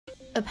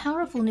A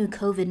powerful new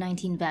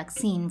COVID-19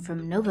 vaccine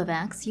from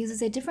Novavax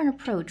uses a different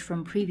approach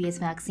from previous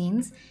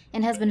vaccines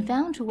and has been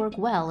found to work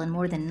well in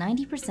more than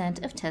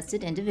 90% of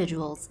tested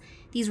individuals.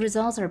 These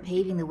results are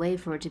paving the way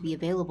for it to be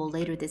available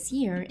later this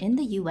year in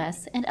the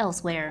US and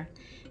elsewhere.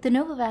 The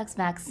Novavax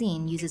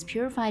vaccine uses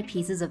purified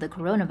pieces of the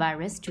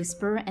coronavirus to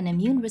spur an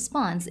immune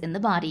response in the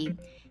body.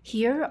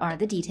 Here are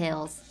the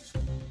details.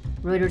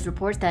 Reuters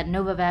reports that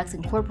Novavax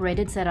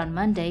Inc. said on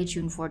Monday,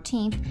 June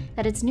 14th,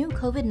 that its new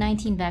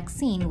COVID-19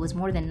 vaccine was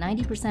more than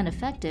 90%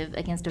 effective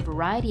against a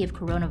variety of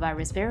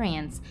coronavirus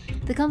variants.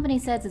 The company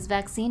says its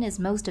vaccine is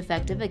most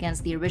effective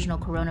against the original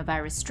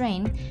coronavirus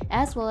strain,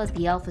 as well as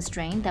the Alpha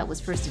strain that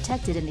was first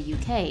detected in the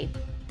UK.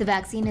 The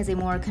vaccine is a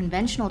more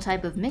conventional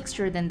type of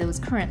mixture than those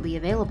currently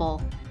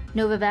available.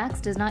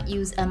 Novavax does not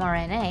use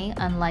mRNA,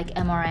 unlike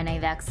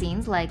mRNA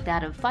vaccines like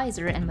that of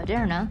Pfizer and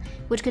Moderna,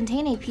 which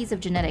contain a piece of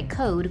genetic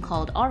code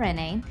called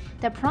RNA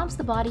that prompts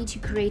the body to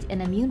create an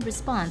immune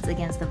response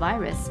against the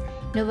virus.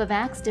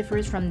 Novavax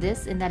differs from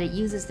this in that it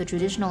uses the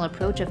traditional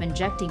approach of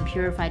injecting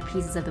purified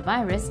pieces of the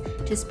virus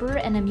to spur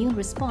an immune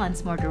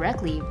response more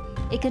directly.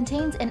 It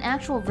contains an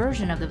actual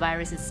version of the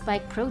virus's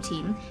spike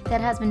protein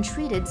that has been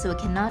treated so it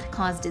cannot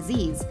cause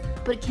disease,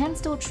 but can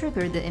still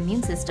trigger the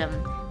immune system.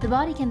 The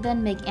body can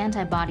then make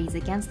antibodies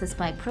against the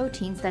spike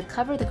proteins that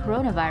cover the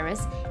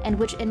coronavirus and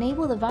which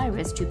enable the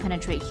virus to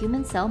penetrate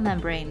human cell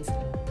membranes.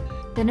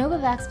 The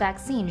Novavax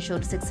vaccine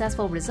showed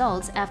successful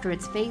results after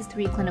its Phase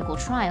 3 clinical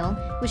trial,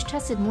 which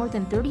tested more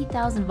than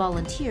 30,000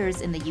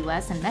 volunteers in the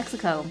US and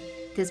Mexico.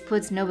 This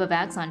puts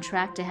Novavax on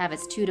track to have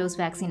its 2-dose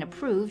vaccine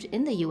approved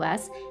in the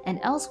US and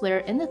elsewhere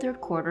in the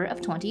third quarter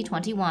of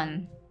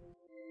 2021.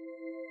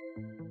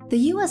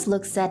 The US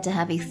looks set to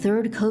have a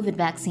third COVID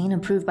vaccine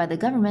approved by the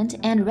government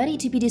and ready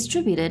to be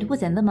distributed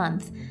within the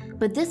month.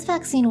 But this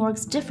vaccine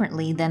works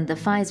differently than the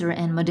Pfizer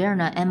and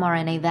Moderna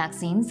mRNA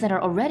vaccines that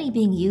are already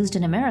being used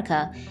in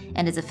America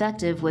and is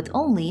effective with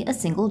only a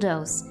single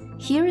dose.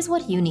 Here is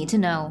what you need to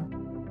know.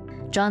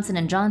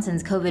 Johnson &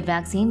 Johnson's COVID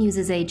vaccine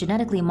uses a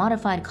genetically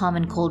modified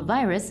common cold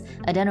virus,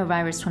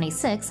 adenovirus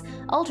 26,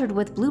 altered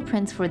with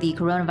blueprints for the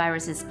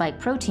coronavirus's spike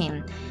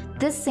protein.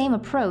 This same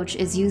approach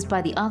is used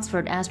by the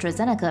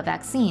Oxford-AstraZeneca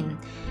vaccine.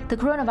 The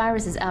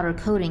coronavirus's outer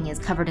coating is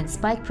covered in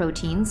spike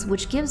proteins,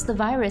 which gives the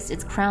virus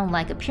its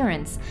crown-like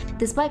appearance.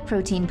 The spike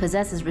protein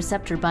possesses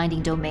receptor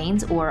binding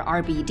domains, or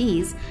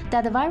RBDs,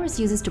 that the virus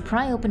uses to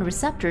pry open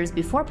receptors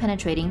before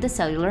penetrating the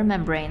cellular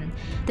membrane.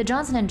 The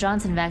Johnson &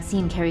 Johnson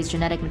vaccine carries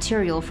genetic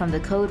material from the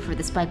code for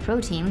the spike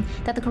protein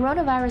that the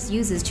coronavirus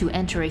uses to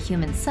enter a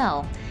human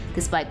cell.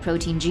 The spike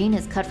protein gene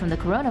is cut from the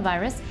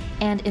coronavirus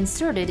and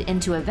inserted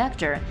into a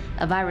vector,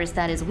 a virus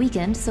that is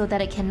weakened so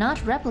that it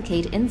cannot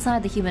replicate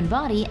inside the human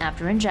body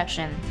after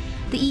injection.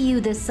 The EU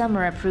this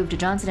summer approved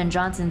Johnson &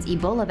 Johnson's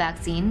Ebola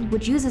vaccine,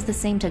 which uses the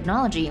same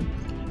technology.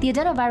 The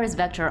adenovirus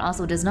vector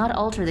also does not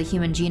alter the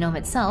human genome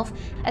itself,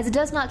 as it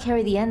does not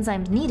carry the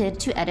enzymes needed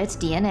to edit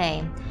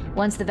DNA.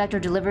 Once the vector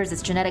delivers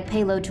its genetic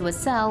payload to a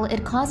cell,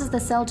 it causes the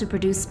cell to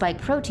produce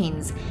spike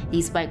proteins.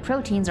 These spike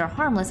proteins are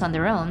harmless on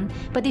their own,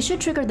 but they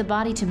should trigger the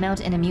body to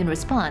mount an immune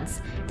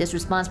response. This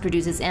response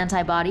produces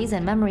antibodies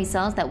and memory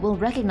cells that will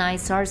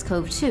recognize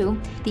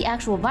SARS-CoV-2, the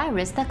actual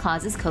virus that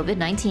causes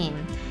COVID-19.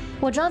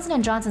 While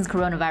Johnson & Johnson's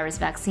coronavirus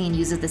vaccine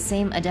uses the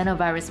same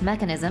adenovirus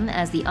mechanism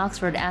as the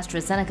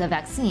Oxford-AstraZeneca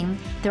vaccine,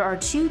 there are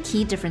two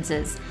key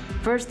differences.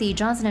 First, the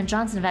Johnson &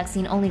 Johnson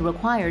vaccine only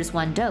requires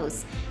one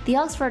dose. The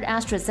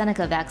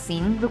Oxford-AstraZeneca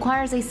vaccine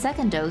requires a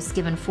second dose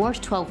given 4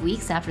 to 12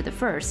 weeks after the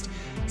first.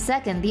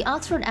 Second, the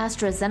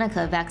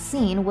Oxford-AstraZeneca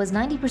vaccine was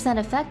 90%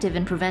 effective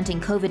in preventing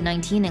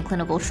COVID-19 in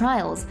clinical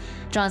trials.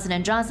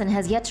 Johnson & Johnson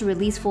has yet to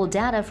release full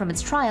data from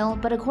its trial,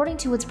 but according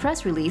to its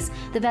press release,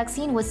 the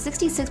vaccine was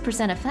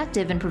 66%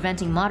 effective in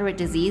preventing moderate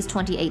disease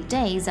 28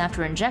 days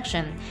after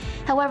injection.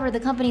 However, the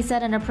company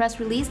said in a press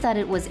release that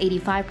it was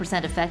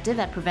 85% effective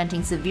at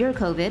preventing severe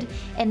COVID,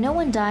 and no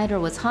one died or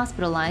was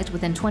hospitalized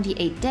within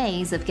 28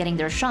 days of getting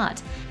their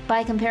shot.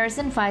 By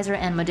comparison, Pfizer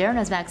and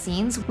Moderna's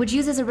vaccines, which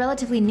uses a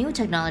relatively new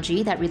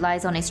technology that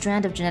relies on a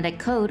strand of genetic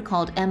code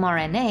called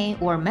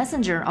mRNA or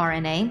messenger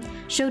RNA,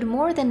 showed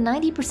more than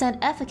 90%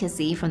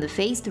 efficacy from the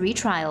Phase 3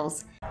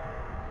 trials.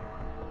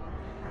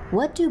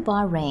 What do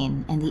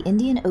Bahrain and the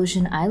Indian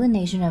Ocean island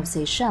nation of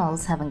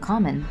Seychelles have in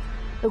common?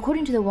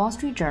 According to the Wall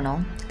Street Journal,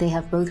 they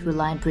have both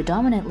relied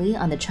predominantly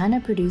on the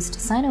China-produced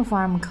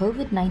Sinopharm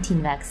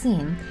COVID-19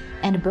 vaccine,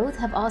 and both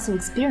have also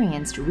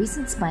experienced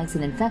recent spikes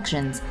in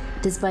infections,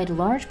 despite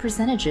large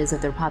percentages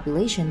of their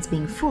populations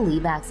being fully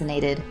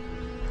vaccinated.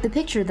 The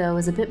picture, though,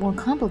 is a bit more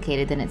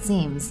complicated than it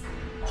seems.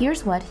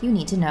 Here's what you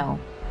need to know.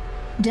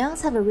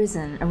 Doubts have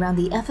arisen around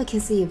the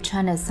efficacy of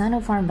China's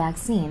Sinopharm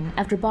vaccine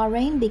after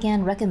Bahrain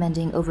began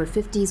recommending over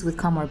 50s with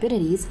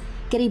comorbidities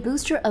get a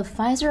booster of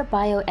Pfizer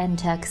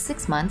Bioentec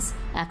 6 months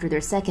after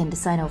their second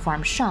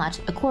Sinopharm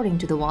shot, according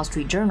to the Wall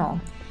Street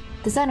Journal.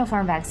 The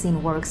Sinopharm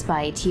vaccine works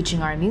by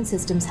teaching our immune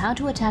systems how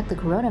to attack the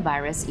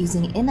coronavirus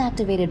using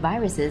inactivated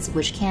viruses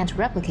which can't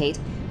replicate,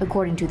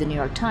 according to the New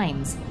York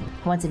Times.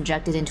 Once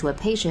injected into a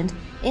patient,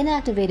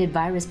 inactivated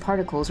virus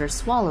particles are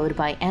swallowed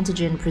by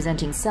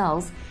antigen-presenting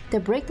cells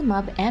that break them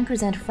up and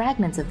present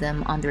fragments of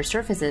them on their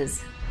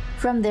surfaces.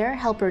 From there,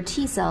 helper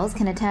T cells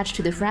can attach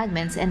to the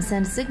fragments and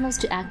send signals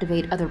to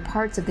activate other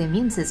parts of the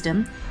immune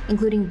system,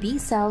 including B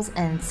cells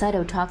and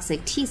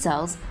cytotoxic T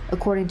cells,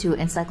 according to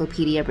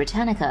Encyclopedia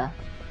Britannica.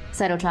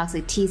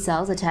 Cytotoxic T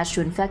cells attach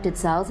to infected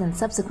cells and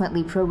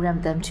subsequently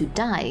program them to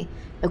die,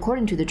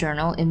 according to the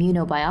journal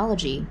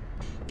Immunobiology.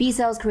 B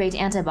cells create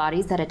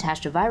antibodies that attach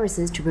to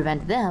viruses to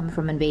prevent them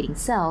from invading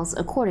cells,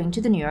 according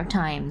to the New York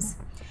Times.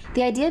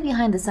 The idea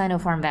behind the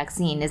Sinopharm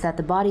vaccine is that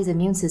the body's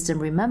immune system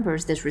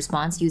remembers this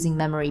response using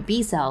memory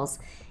B cells.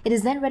 It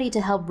is then ready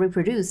to help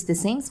reproduce the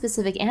same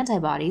specific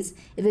antibodies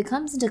if it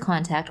comes into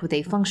contact with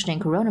a functioning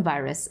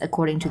coronavirus,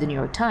 according to the New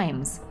York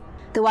Times.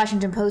 The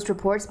Washington Post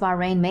reports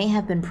Bahrain may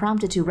have been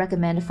prompted to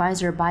recommend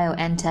Pfizer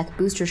Bioentec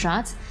booster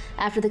shots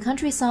after the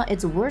country saw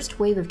its worst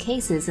wave of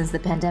cases since the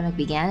pandemic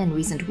began in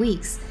recent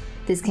weeks.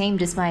 This came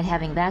despite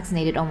having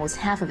vaccinated almost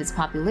half of its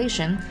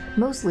population,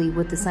 mostly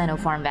with the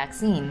Sinopharm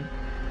vaccine.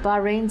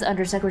 Bahrain's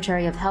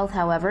Undersecretary of Health,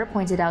 however,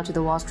 pointed out to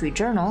the Wall Street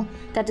Journal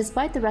that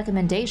despite the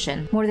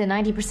recommendation, more than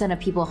 90% of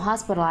people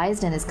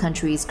hospitalized in his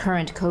country's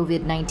current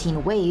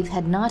COVID-19 wave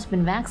had not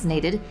been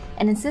vaccinated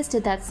and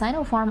insisted that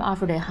Sinopharm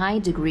offered a high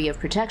degree of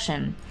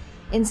protection.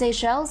 In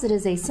Seychelles, it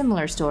is a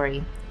similar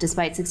story.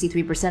 Despite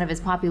 63% of its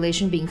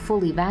population being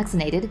fully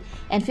vaccinated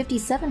and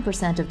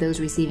 57% of those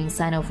receiving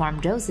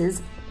Sinopharm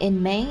doses,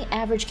 in May,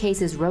 average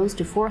cases rose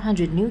to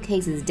 400 new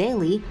cases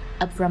daily,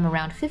 up from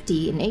around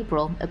 50 in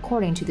April,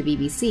 according to the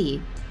BBC.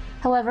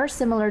 However,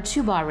 similar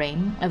to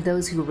Bahrain, of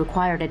those who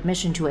required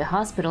admission to a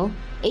hospital,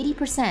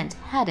 80%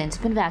 hadn't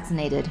been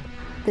vaccinated.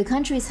 The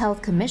country's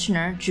health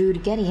commissioner,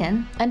 Jude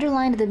Gideon,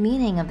 underlined the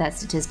meaning of that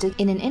statistic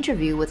in an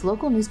interview with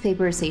local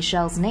newspaper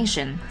Seychelles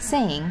Nation,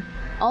 saying,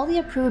 "All the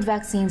approved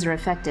vaccines are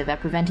effective at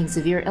preventing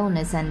severe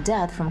illness and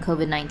death from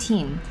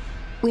COVID-19.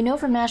 We know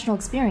from national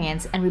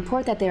experience and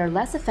report that they are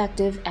less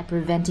effective at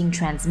preventing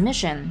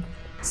transmission.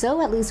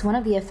 So at least one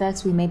of the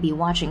effects we may be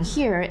watching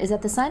here is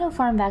that the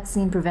Sinopharm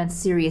vaccine prevents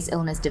serious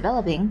illness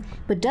developing,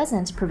 but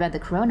doesn't prevent the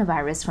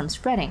coronavirus from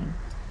spreading."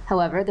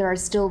 However, there are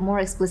still more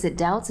explicit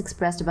doubts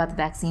expressed about the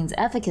vaccine's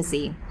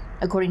efficacy.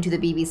 According to the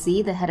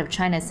BBC, the head of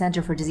China's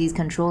Center for Disease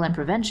Control and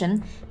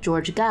Prevention,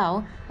 George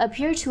Gao,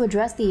 appeared to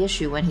address the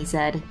issue when he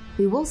said,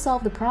 "We will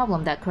solve the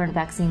problem that current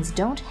vaccines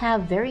don't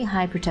have very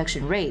high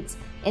protection rates,"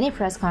 in a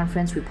press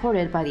conference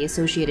reported by the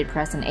Associated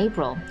Press in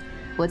April.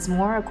 What's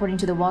more, according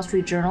to the Wall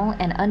Street Journal,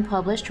 an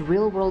unpublished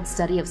real-world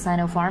study of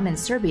Sinopharm in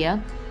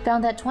Serbia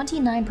found that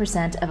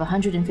 29% of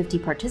 150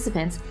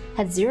 participants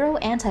had zero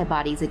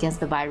antibodies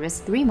against the virus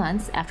 3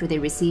 months after they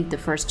received the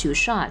first 2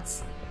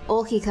 shots.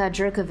 Olgica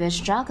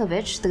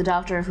Jerkovic-Jakovic, the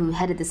doctor who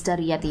headed the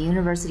study at the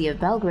University of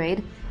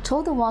Belgrade,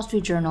 told the Wall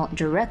Street Journal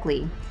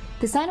directly,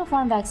 "The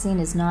Sinopharm vaccine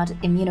is not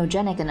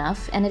immunogenic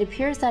enough, and it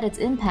appears that its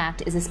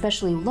impact is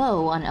especially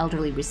low on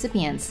elderly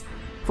recipients."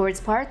 For its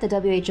part, the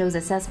WHO's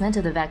assessment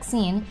of the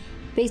vaccine,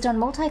 based on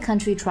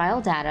multi-country trial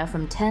data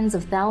from tens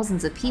of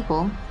thousands of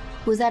people,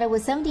 was that it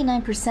was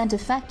 79%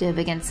 effective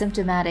against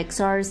symptomatic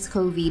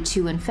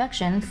SARS-CoV-2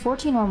 infection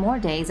 14 or more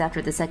days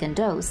after the second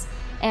dose,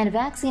 and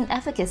vaccine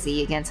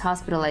efficacy against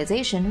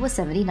hospitalization was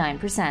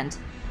 79%.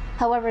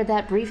 However,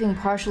 that briefing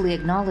partially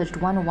acknowledged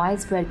one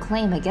widespread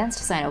claim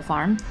against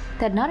Sinopharm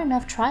that not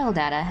enough trial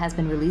data has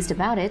been released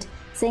about it,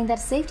 saying that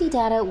safety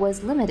data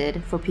was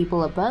limited for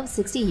people above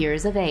 60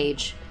 years of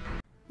age.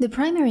 The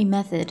primary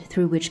method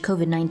through which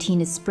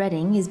COVID-19 is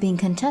spreading is being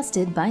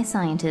contested by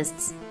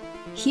scientists.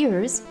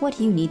 Here's what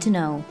you need to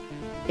know.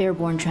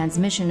 Airborne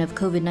transmission of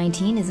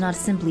COVID-19 is not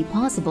simply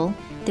possible.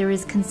 There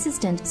is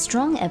consistent,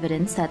 strong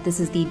evidence that this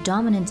is the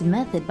dominant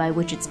method by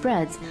which it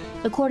spreads,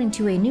 according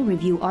to a new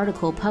review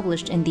article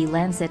published in the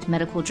Lancet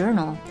Medical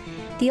Journal.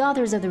 The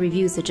authors of the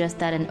review suggest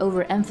that an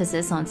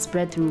overemphasis on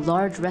spread through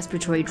large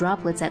respiratory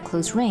droplets at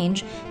close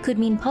range could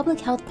mean public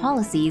health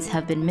policies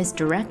have been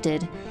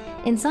misdirected.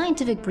 In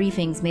scientific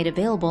briefings made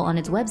available on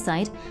its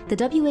website, the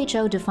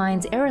WHO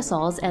defines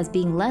aerosols as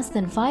being less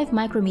than 5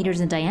 micrometers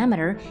in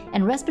diameter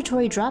and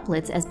respiratory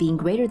droplets as being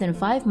greater than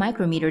 5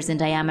 micrometers in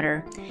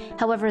diameter.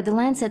 However, the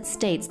Lancet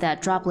states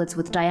that droplets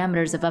with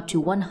diameters of up to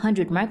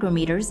 100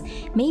 micrometers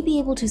may be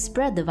able to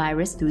spread the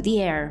virus through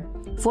the air.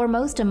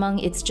 Foremost among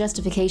its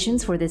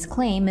justifications for this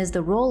claim is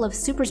the role of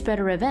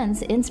superspreader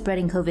events in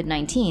spreading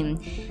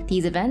COVID-19.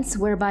 These events,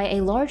 whereby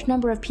a large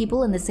number of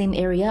people in the same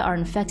area are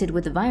infected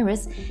with the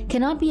virus,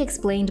 cannot be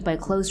explained by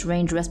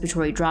close-range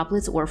respiratory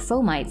droplets or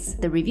fomites,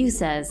 the review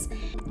says.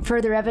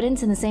 Further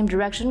evidence in the same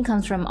direction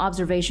comes from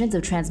observations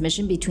of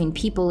transmission between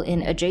people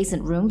in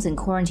adjacent rooms in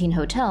quarantine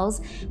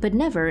hotels, but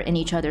never in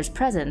each other's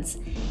presence.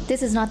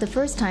 This is not the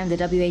first time the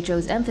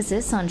WHO's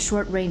emphasis on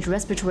short-range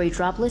respiratory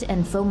droplet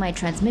and fomite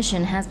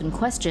transmission has been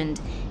questioned.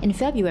 In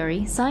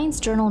February, science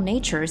journal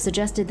Nature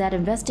suggested that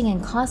investing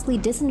in costly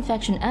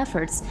disinfection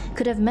efforts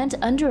could have meant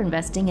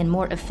underinvesting in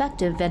more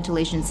effective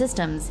ventilation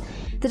systems.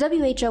 The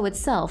WHO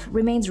itself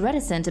remains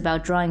reticent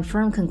about drawing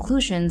firm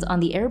conclusions on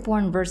the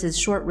airborne versus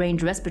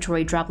short-range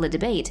respiratory droplet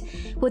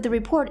debate, with the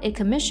report it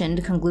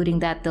commissioned concluding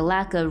that the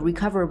lack of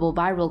recoverable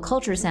viral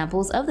culture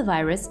samples of the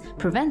virus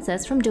prevents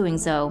us from doing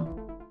so.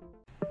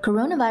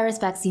 Coronavirus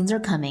vaccines are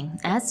coming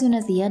as soon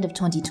as the end of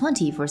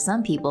 2020 for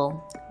some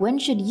people. When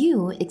should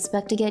you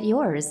expect to get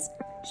yours?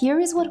 Here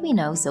is what we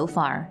know so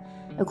far.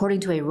 According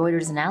to a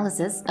Reuters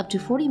analysis, up to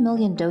 40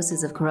 million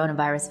doses of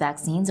coronavirus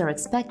vaccines are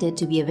expected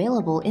to be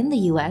available in the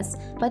U.S.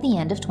 by the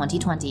end of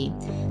 2020.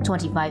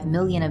 25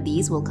 million of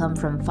these will come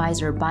from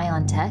Pfizer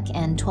Bioentec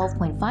and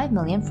 12.5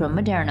 million from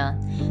Moderna.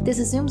 This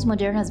assumes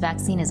Moderna's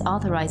vaccine is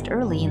authorized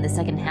early in the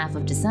second half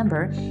of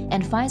December,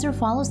 and Pfizer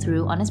follows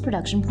through on its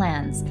production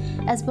plans.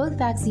 As both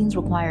vaccines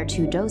require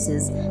 2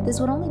 doses, this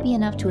would only be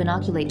enough to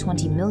inoculate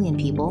 20 million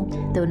people,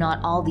 though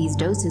not all these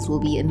doses will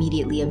be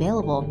immediately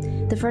available.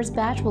 The first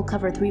batch will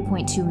cover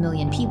 3.2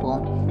 million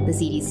people. The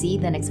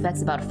CDC then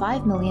expects about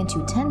 5 million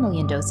to 10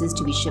 million doses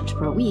to be shipped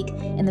per week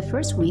in the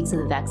first weeks of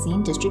the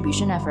vaccine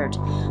distribution effort.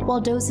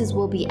 While doses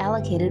will be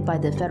allocated by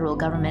the federal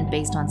government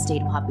based on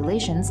state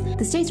populations,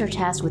 the states are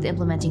tasked with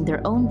implementing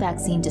their own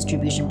vaccine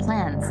distribution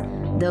plans,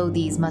 though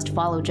these must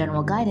follow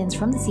general guidance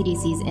from the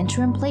CDC's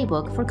interim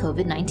playbook for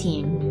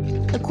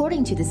COVID-19.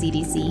 According to the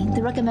CDC,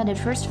 the recommended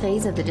first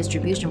phase of the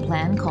distribution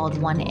plan, called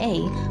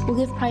 1A, will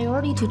give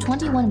priority to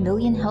 21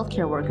 million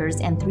healthcare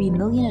workers and 3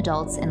 million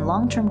adults in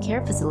long-term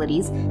care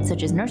facilities,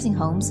 such as nursing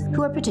homes,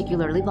 who are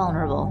particularly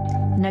vulnerable.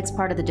 The next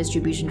part of the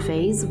distribution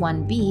phase,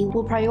 1B,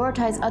 will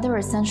prioritize other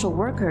essential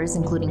workers,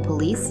 including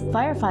police,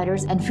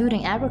 firefighters, and food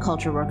and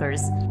agriculture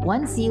workers.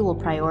 1C will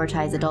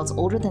prioritize adults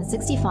older than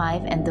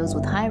 65 and those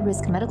with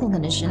high-risk medical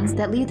conditions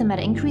that leave them at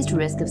increased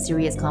risk of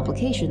serious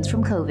complications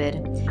from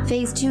COVID.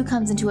 Phase 2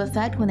 comes into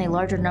effect when a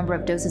larger number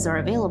of doses are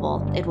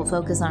available. It will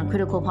focus on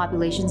critical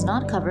populations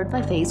not covered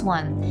by Phase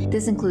 1.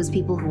 This includes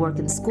people who work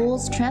in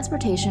schools,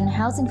 transportation,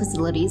 housing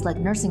facilities like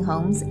nursing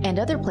homes, and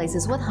other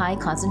places with high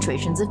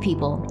concentrations of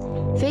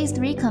people. Phase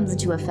 3 comes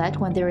into effect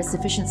when there is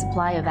sufficient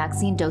supply of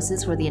vaccine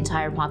doses for the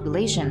entire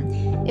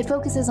population. It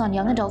focuses on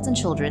young adults and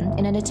children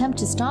in an attempt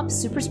to stop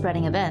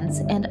super-spreading events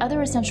and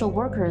other essential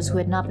workers who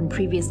had not been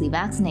previously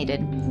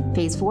vaccinated.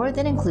 Phase 4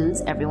 then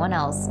includes everyone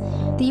else.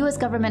 The U.S.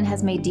 government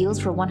has made deals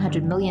for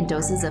 100 million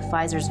doses of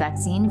Pfizer's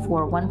vaccine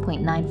for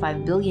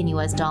 $1.95 billion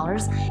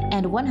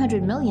and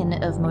 100 million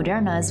of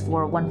Moderna's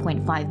for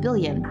 $1.5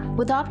 billion,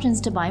 with options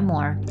to buy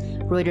more.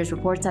 Reuters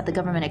reports that the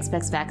government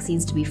expects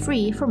vaccines to be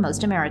free for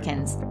most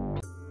Americans.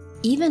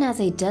 Even as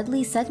a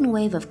deadly second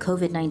wave of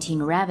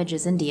COVID-19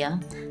 ravages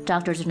India,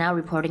 doctors are now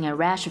reporting a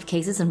rash of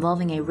cases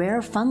involving a rare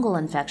fungal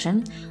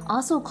infection,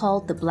 also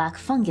called the black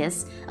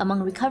fungus,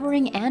 among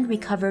recovering and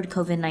recovered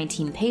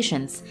COVID-19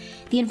 patients.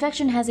 The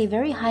infection has a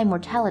very high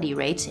mortality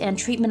rate, and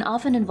treatment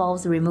often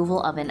involves the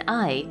removal of an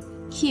eye.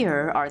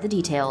 Here are the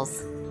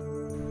details.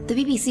 The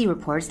BBC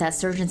reports that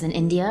surgeons in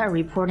India are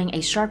reporting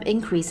a sharp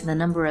increase in the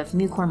number of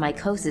Mucor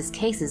mycosis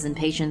cases in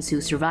patients who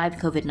survived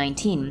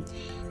COVID-19.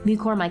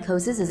 Mucor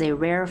mycosis is a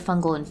rare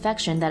fungal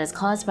infection that is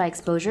caused by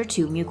exposure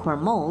to Mucor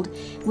mold,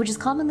 which is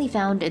commonly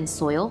found in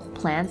soil,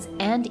 plants,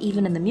 and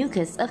even in the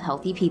mucus of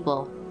healthy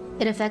people.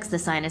 It affects the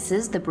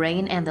sinuses, the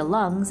brain, and the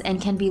lungs, and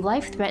can be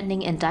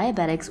life-threatening in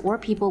diabetics or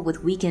people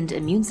with weakened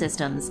immune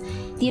systems.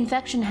 The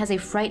infection has a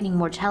frightening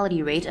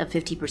mortality rate of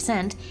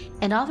 50%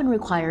 and often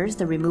requires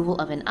the removal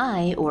of an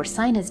eye or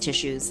sinus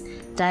tissues.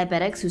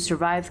 Diabetics who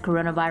survived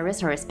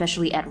coronavirus are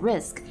especially at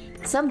risk.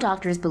 Some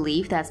doctors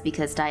believe that's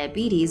because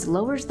diabetes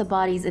lowers the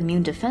body's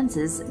immune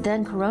defenses,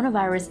 then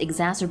coronavirus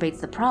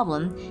exacerbates the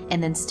problem,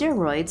 and then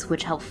steroids,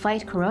 which help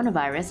fight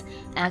coronavirus,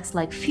 acts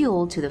like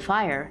fuel to the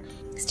fire.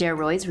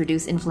 Steroids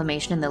reduce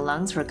inflammation in the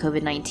lungs for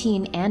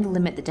COVID-19 and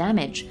limit the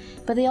damage,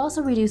 but they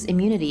also reduce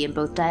immunity in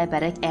both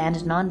diabetic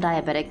and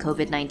non-diabetic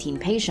COVID-19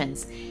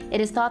 patients. It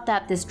is thought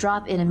that this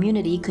drop in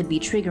immunity could be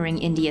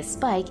triggering India's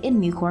spike in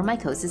Mucor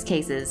mycosis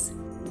cases.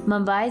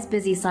 Mumbai's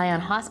busy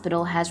Sion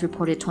Hospital has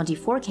reported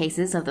 24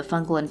 cases of the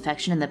fungal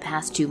infection in the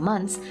past 2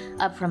 months,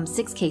 up from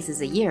 6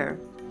 cases a year.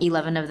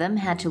 11 of them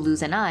had to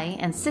lose an eye,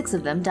 and 6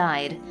 of them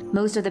died.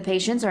 Most of the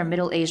patients are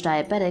middle-aged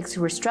diabetics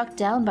who were struck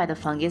down by the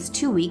fungus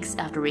 2 weeks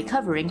after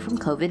recovering from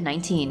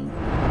COVID-19.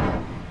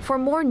 For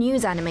more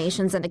news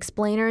animations and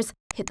explainers,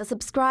 hit the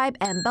subscribe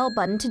and bell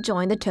button to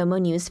join the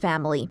TomoNews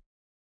family.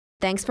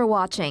 Thanks for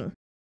watching.